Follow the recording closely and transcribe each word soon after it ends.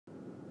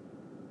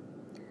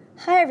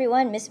Hi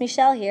everyone, Miss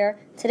Michelle here.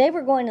 Today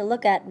we're going to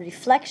look at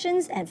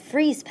reflections and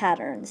Frieze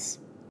patterns.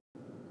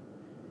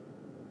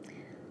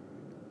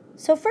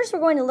 So first we're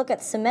going to look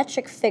at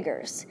symmetric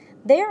figures.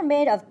 They are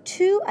made of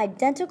two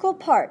identical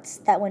parts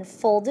that when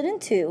folded in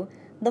two,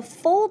 the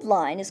fold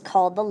line is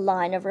called the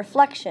line of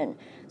reflection.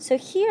 So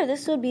here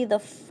this would be the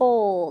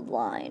fold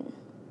line.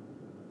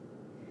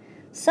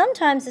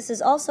 Sometimes this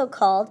is also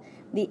called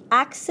the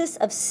axis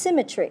of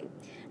symmetry.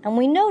 And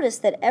we notice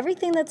that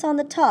everything that's on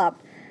the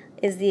top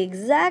is the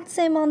exact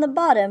same on the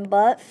bottom,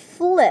 but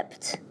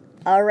flipped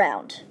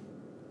around.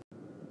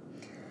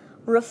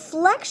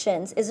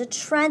 Reflections is a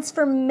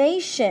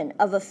transformation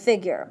of a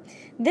figure.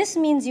 This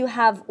means you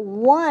have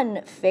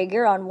one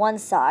figure on one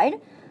side,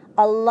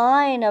 a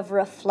line of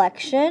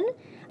reflection,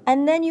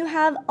 and then you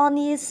have on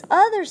the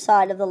other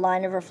side of the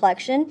line of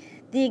reflection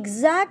the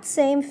exact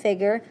same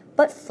figure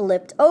but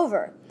flipped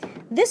over.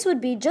 This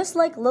would be just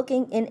like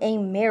looking in a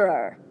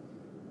mirror.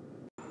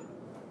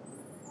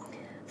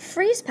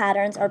 Frieze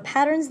patterns are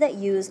patterns that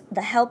use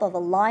the help of a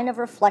line of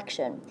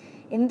reflection.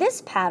 In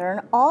this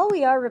pattern, all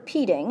we are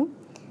repeating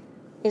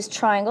is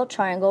triangle,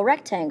 triangle,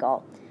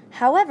 rectangle.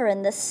 However,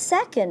 in the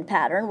second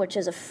pattern, which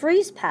is a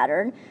frieze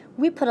pattern,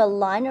 we put a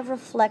line of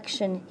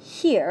reflection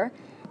here,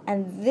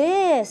 and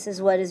this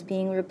is what is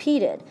being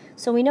repeated.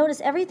 So we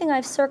notice everything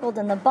I've circled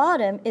in the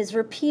bottom is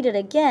repeated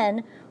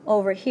again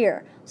over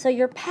here. So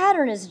your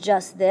pattern is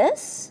just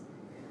this,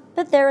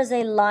 but there is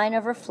a line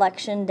of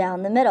reflection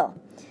down the middle.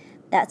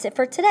 That's it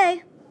for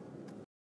today.